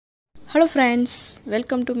Hello friends,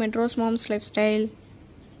 welcome to Metro's Mom's Lifestyle.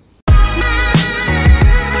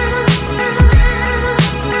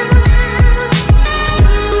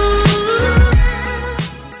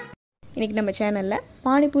 இன்னைக்கு நம்ம சேனல்ல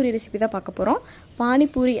பானி பூரி ரெசிபி தான் பார்க்க போறோம். பானி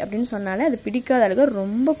பூரி அப்படினு சொன்னாலே அது பிடிக்காத ஆளுங்க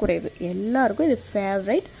ரொம்ப குறைவு. எல்லாருக்கும் இது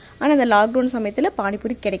ஃபேவரைட். ஆனா இந்த லாக்டவுன் சமயத்துல பானி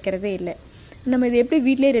பூரி கிடைக்கிறதே இல்ல. நம்ம இது எப்படி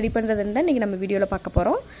வீட்லயே ரெடி பண்றதுன்னு தான் இன்னைக்கு நம்ம வீடியோல பார்க்க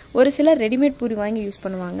போறோம். ஒரு சிலர் ரெடிமேட் பூரி வாங்கி யூஸ்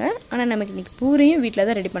பண்ணுவாங்க. ஆனா நமக்கு இன்னைக்கு பூரியும் வீட்ல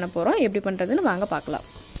தான் ரெடி பண்ண போறோம். எப்படி பண்றதுன்னு வாங்க பார்க்கலாம்.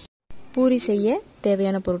 பூரி செய்ய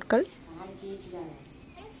தேவையான பொருட்கள்: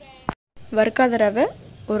 வறுக்காத ரவை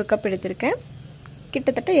 1 கப் எடுத்துர்க்கேன்.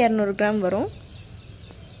 கிட்டத்தட்ட 200 கிராம் வரும்.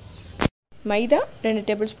 மைதா 2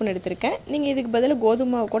 டேபிள்ஸ்பூன் எடுத்துர்க்கேன். நீங்க இதுக்கு பதிலா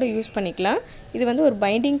கோதுமை மாவு கூட யூஸ் பண்ணிக்கலாம். இது வந்து ஒரு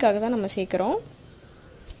பைண்டிங்காக தான் நம்ம சேர்க்கறோம்.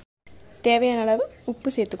 தேவையான அளவு உப்பு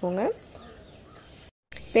சேர்த்துக்கோங்க.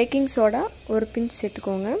 பேக்கிங் சோடா 1 பிஞ்ச்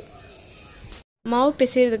சேர்த்துக்கோங்க. மாவு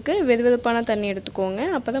பிசையிறதுக்கு வெதுவெதுப்பான தண்ணி எடுத்துக்கோங்க.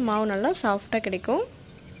 அப்பதான் மாவு நல்லா சாஃப்ட்டா கிடைக்கும்.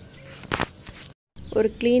 ஒரு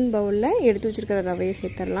க்ளீன் பவுல்ல எடுத்து வச்சிருக்கிற ரவையை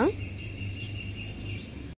சேர்த்தறலாம்.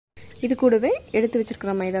 இது கூடவே எடுத்து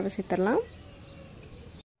வச்சிருக்கிற மைதாவை சேர்த்தறலாம்.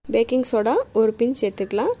 பேக்கிங் சோடா 1 பிஞ்ச்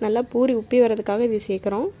சேர்த்துக்கலாம். நல்லா பூரி உப்பி வரதுக்காக இது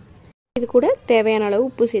சேர்க்கறோம். இது கூட தேவையான அளவு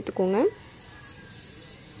உப்பு சேர்த்துக்கோங்க.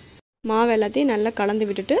 மாவு எல்லாத்தையும் நல்லா கலந்து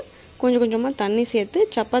விட்டுட்டு கொஞ்சம் கொஞ்சமா தண்ணி சேர்த்து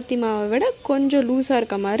சப்பாத்தி மாவை விட கொஞ்சம் லூசா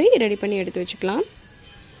இருக்க மாதிரி ரெடி பண்ணி எடுத்து வச்சுக்கலாம்.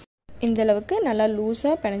 இந்த அளவுக்கு நல்லா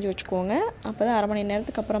லூசா பிணைஞ்சு வச்சுக்கோங்க. அப்பதான் அரை மணி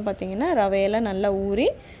நேரத்துக்கு அப்புறம் பாத்தீங்கன்னா ரவையெல்லாம் நல்லா ஊறி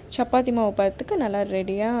சப்பாத்தி மாவு பதத்துக்கு நல்லா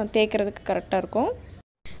ரெடியா தேய்க்கிறதுக்கு கரெக்ட்டா இருக்கும்.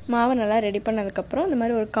 மாவை நல்லா ரெடி பண்ணதுக்கு அப்புறம் இந்த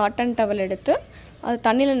மாதிரி ஒரு காட்டன் டவல் எடுத்து அது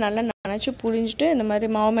தண்ணியில நல்லா நனைச்சு புழிஞ்சிட்டு இந்த மாதிரி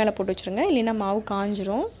மாவு மேல போட்டு வச்சிருங்க. இல்லனா மாவு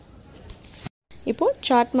காஞ்சிரும். இப்போ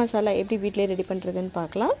சாட் மசாலா எப்படி வீட்லயே ரெடி பண்றதுன்னு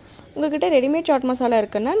பார்க்கலாம். உங்ககிட்ட ரெடிமேட் சாட் மசாலா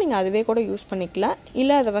இருக்குன்னா நீங்க அதுவே கூட யூஸ் பண்ணிக்கலாம்.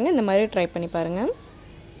 இல்லாதவங்க இந்த மாதிரி ட்ரை பண்ணி பாருங்க.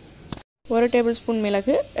 1 டேபிள்ஸ்பூன்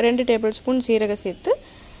மிளகு, 2 டேபிள்ஸ்பூன் சீரகம் சேர்த்து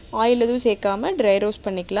ஆயில் எதுவும் சேர்க்காம ட்ரை ரோஸ்ட்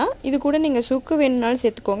பண்ணிக்கலாம். இது கூட நீங்க சுக்கு வேணும்னாலும்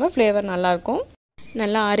சேர்த்துக்கோங்க. ஃப்ளேவர் நல்லா இருக்கும்.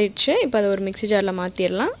 நல்லா ஆறிடுச்சு. இப்போ அதை ஒரு மிக்ஸி ஜார்ல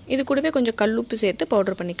மாத்திரலாம். இது கூடவே கொஞ்சம் கல்லுப்பு சேர்த்து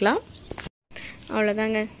பவுடர் பண்ணிக்கலாம்.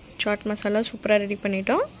 அவ்வளவுதாங்க. சாட் மசாலா சூப்பரா ரெடி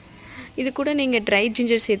பண்ணிட்டோம். இது கூட நீங்க ட்ரை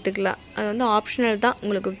ஜிஞ்சர் சேர்த்துக்கலாம். அது வந்து ஆப்ஷனல் தான்.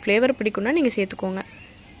 உங்களுக்கு ஃப்ளேவர் பிடிக்கும்னா நீங்க சேர்த்துக்கோங்க.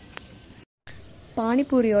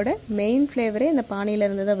 பானிபூரியோட மெயின் ஃப்ளேவரே இந்த பானியில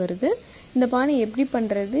இருந்து தான் வருது. இந்த பானி எப்படி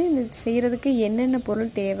பண்றது, இது செய்யிறதுக்கு என்னென்ன பொருள்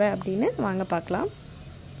தேவை அப்படினு வாங்க பார்க்கலாம்.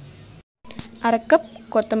 1/2 கப்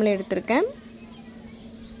கொத்தமல்லி எடுத்துர்க்கேன்.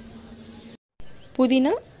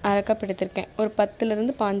 புதினா 1/2 கப் எடுத்துர்க்கேன். ஒரு 10 ல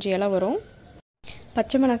இருந்து 15 இலை வரும்.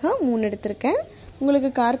 பச்சை மிளகாய் 3 எடுத்துர்க்கேன்.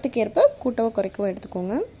 உங்களுக்கு காரத்துக்கு ஏற்ப கூட்டவோ குறைக்கவோ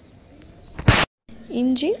எடுத்துக்கோங்க.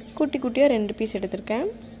 இஞ்சி குட்டி குட்டியா 2 பீஸ் எடுத்துர்க்கேன்.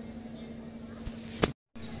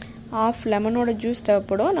 1/2 லெமனோட ஜூஸ்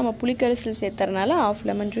தேவைப்படும். நம்ம புளிக்கரைசல் சேர்த்தறனால 1/2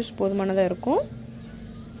 லெமன் ஜூஸ் போதுமானதா இருக்கும்.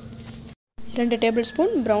 2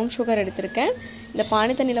 டேபிள்ஸ்பூன் பிரவுன் சுகர் எடுத்துர்க்கேன். இந்த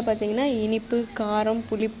பானி தண்ணில பாத்தீங்கன்னா இனிப்பு, காரம்,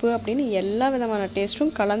 புளிப்பு அப்படினு எல்லா விதமான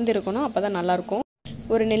டேஸ்டும் கலந்து இருக்கணும். அப்பதான் நல்லா இருக்கும்.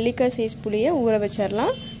 ஒரு நெல்லிக்காய் சைஸ் புளியை ஊற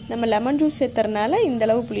வச்சிரலாம். நம்ம லெமன் ஜூஸ் சேர்த்தறனால இந்த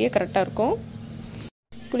அளவு புளியே கரெக்ட்டா இருக்கும்.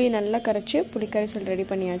 புளி நல்லா கரைச்சு புளிக்கரைசல் ரெடி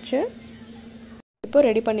பண்ணியாச்சு. இப்போ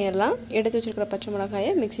ரெடி பண்ணிரலாம். எடுத்து வச்சிருக்கிற பச்சை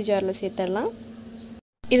மிளகாயை மிக்ஸி ஜார்ல சேர்த்தறலாம்.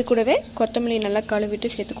 இது கூடவே கொத்தமல்லி நல்லா கழுவிட்டு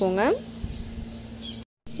சேர்த்துக்கோங்க.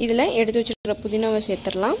 இதுல எடுத்து வச்சிருக்கிற புதினாவை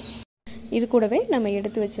சேர்த்தறலாம். இது கூடவே நம்ம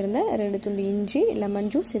எடுத்து வச்சிருந்த 2 துண்டு இஞ்சி, லெமன்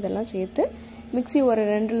ஜூஸ் இதெல்லாம் சேர்த்து மிக்ஸி ஒரு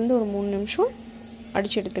 2 ல இருந்து ஒரு 3 நிமிஷம்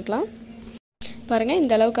அடிச்சு எடுத்துக்கலாம். பாருங்க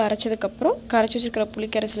இந்த அளவுக்கு அரைச்சதுக்கு அப்புறம் கரைச்சு வச்சிருக்கிற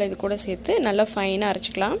புளிக்கரைசலை இது கூட சேர்த்து நல்லா ஃபைனா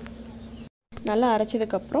அரைச்சுக்கலாம். நல்லா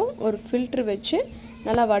அரைச்சதுக்கு அப்புறம் ஒரு ஃபில்டர் வச்சு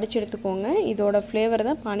நல்லா வடிச்சு எடுத்துக்கோங்க. இதோட ஃப்ளேவர்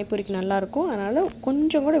தான் பானிபூரிக்கு நல்லா இருக்கும். அதனால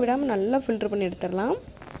கொஞ்சம் கூட விடாம நல்லா ஃபில்டர் பண்ணி எடுத்துறலாம்.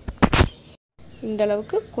 இந்த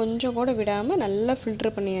அளவுக்கு கொஞ்சம் கூட விடாம நல்லா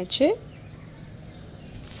ஃபில்டர் பண்ணியாச்சு.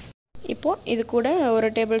 இப்போ இது கூட 1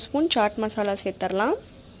 டேபிள்ஸ்பூன் சாட் மசாலா சேர்த்தறலாம்.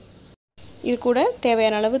 இது கூட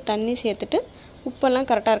தேவையான அளவு தண்ணி சேர்த்துட்டு உப்பெல்லாம்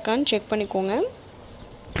கரெக்ட்டா இருக்கான்னு செக் பண்ணிக்கோங்க.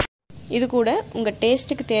 இது கூட உங்க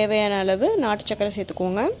டேஸ்ட்டுக்கு தேவையான அளவு நாட்டு சர்க்கரை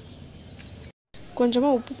சேர்த்துக்கோங்க. கொஞ்சமா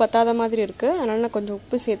உப்பு பத்தாத மாதிரி இருக்கு. அதனால நான் கொஞ்சம்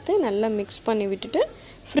உப்பு சேர்த்து நல்லா மிக்ஸ் பண்ணி விட்டுட்டு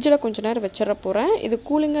ஃப்ரிட்ஜ்ல கொஞ்ச நேரம் வச்சிர போறேன். இது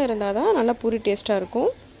கூலிங்கா இருந்தா தான் நல்லா பூரி டேஸ்டா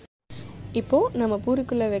இருக்கும். இப்போ நம்ம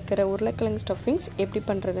பூரிக்குள்ள வைக்கிற உருளைக்கிழங்கு ஸ்டஃபிங்ஸ் எப்படி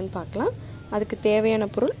பண்றதுன்னு பார்க்கலாம். அதுக்கு தேவையான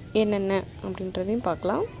பொருள் என்னென்ன அப்படின்றதையும்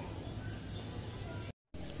பார்க்கலாம்.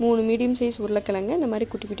 3 மீடியம் சைஸ் உருளைக்கிழங்கு இந்த மாதிரி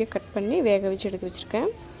குட்டி குட்டியா கட் பண்ணி வேக வச்சு எடுத்து வச்சிருக்கேன்.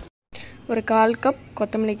 ஒரு 1/4 கப்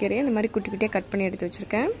கொத்தமல்லி கீரையை இந்த மாதிரி குட்டி குட்டியா கட் பண்ணி எடுத்து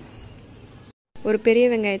வச்சிருக்கேன். ஒரு பெரிய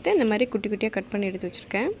வெங்காயத்தை இந்த மாதிரி குட்டி குட்டியா கட் பண்ணி எடுத்து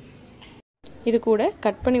வச்சிருக்கேன். இது கூட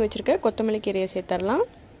கட் பண்ணி வச்சிருக்க கொத்தமல்லி கீரையை சேர்த்தறலாம்.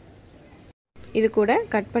 இது கூட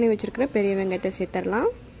கட் பண்ணி வச்சிருக்கிற பெரிய வெங்காயத்தை சேர்த்தறலாம்.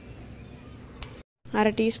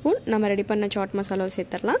 1/2 டீஸ்பூன் நம்ம ரெடி பண்ண சாட் மசாலாவை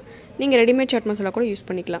சேர்த்தறலாம். நீங்க ரெடிமேட் சாட் மசாலா கூட யூஸ்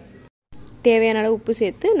பண்ணிக்கலாம். தேவையான அளவு உப்பு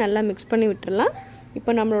சேர்த்து நல்லா மிக்ஸ் பண்ணி விட்டுறலாம்.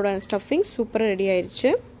 இப்போ நம்மளோட ஸ்டஃபிங் சூப்பராக ரெடி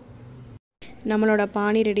ஆயிடுச்சு. நம்மளோட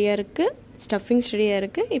பானி ரெடியாக இருக்குது, ஸ்டஃபிங்ஸ் ரெடியாக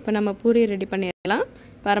இருக்குது. இப்போ நம்ம பூரி ரெடி பண்ணிடலாம்.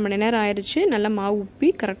 1/2 மணி நேரம் ஆயிடுச்சு. நல்லா மாவு உப்பி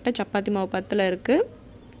கரெக்டாக சப்பாத்தி மாவு பத்தில் இருக்குது.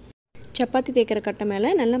 சப்பாத்தி தேய்க்கிற கட்டை மேலே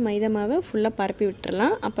நல்லா மைதா மாவை ஃபுல்லாக பரப்பி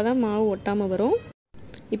விட்டுறலாம். அப்போ தான் மாவு ஒட்டாமல் வரும்.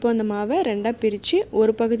 இப்போ அந்த மாவை 2ஆக பிரித்து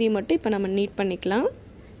ஒரு பகுதியை மட்டும் இப்போ நம்ம நீட் பண்ணிக்கலாம்.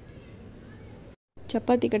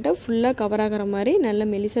 சப்பாத்தி கட்டை ஃபுல்லாக கவர் ஆகிற மாதிரி நல்லா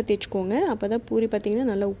மெலிசாக தேய்ச்சிக்கோங்க. அப்போ தான் பூரி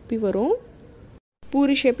பார்த்திங்கன்னா நல்லா உப்பி வரும்.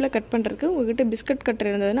 பூரி ஷேப்பில் கட் பண்ணுறதுக்கு உங்கள்கிட்ட பிஸ்கட் கட்டர்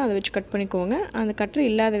இருந்ததுன்னா அதை வச்சு கட் பண்ணிக்கோங்க. அந்த கட்டர்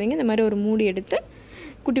இல்லாதவங்க இந்த மாதிரி ஒரு மூடி எடுத்து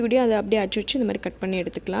குட்டி குட்டியாக அதை அப்படியே அச்சு வச்சு இந்த மாதிரி கட் பண்ணி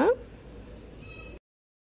எடுத்துக்கலாம்.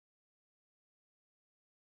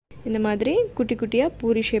 இந்த மாதிரி குட்டி குட்டியாக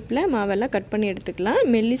பூரி ஷேப்பில் மாவெல்லாம் கட் பண்ணி எடுத்துக்கலாம்.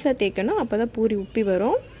 மெல்லிசாக தேய்க்கணும், அப்போ தான் பூரி உப்பி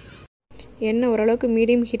வரும். எண்ணெய் ஓரளவுக்கு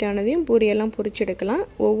மீடியம் ஹீட் ஆனதையும் பூரியெல்லாம் பொரிச்சு எடுக்கலாம்.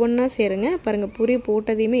 ஒவ்வொன்றா சேருங்க. பாருங்கள், பூரி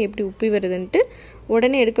போட்டதையுமே எப்படி உப்பி வருதுன்ட்டு.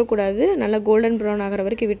 உடனே எடுக்கக்கூடாது. நல்லா கோல்டன் ப்ரௌன் ஆகிற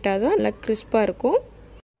வரைக்கும் விட்டால் தான் நல்லா கிறிஸ்பாக இருக்கும்.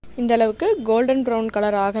 இந்த அளவுக்கு கோல்டன் ப்ரௌன்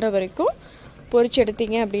கலர் ஆகிற வரைக்கும் பொரிச்சு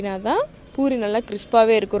எடுத்தீங்க அப்படின்னா தான் பூரி நல்லா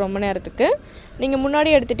கிறிஸ்பாகவே இருக்கும் ரொம்ப நேரத்துக்கு. நீங்கள்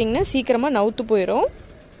முன்னாடி எடுத்துட்டிங்கன்னா சீக்கிரமாக நவுத்து போயிடும்.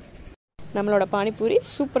 நம்மளோட பானிபூரி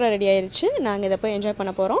சூப்பராக ரெடி ஆயிடுச்சு. நாங்கள் இதை போய் என்ஜாய்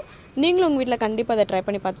பண்ண போகிறோம். நீங்களும் உங்கள் வீட்டில் கண்டிப்பாக அதை ட்ரை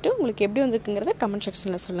பண்ணி பார்த்துட்டு உங்களுக்கு எப்படி வந்துருக்குங்கிறத கமெண்ட்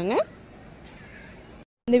செக்ஷனில் சொல்லுங்கள்.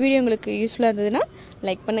 இந்த வீடியோ உங்களுக்கு யூஸ்ஃபுல்லாக இருந்ததுன்னா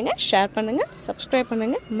லைக் பண்ணுங்கள், ஷேர் பண்ணுங்கள், சப்ஸ்கிரைப்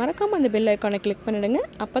பண்ணுங்கள். மறக்காமல் அந்த பெல் ஐக்கானை கிளிக் பண்ணிவிடுங்க.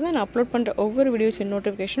 அப்போ தான் நான் அப்லோட் பண்ணுற ஒவ்வொரு வீடியோஸின்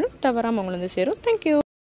நோட்டிஃபிகேஷனும் தவறாமல் உங்களுக்கு வந்து சேரும். தேங்க்யூ.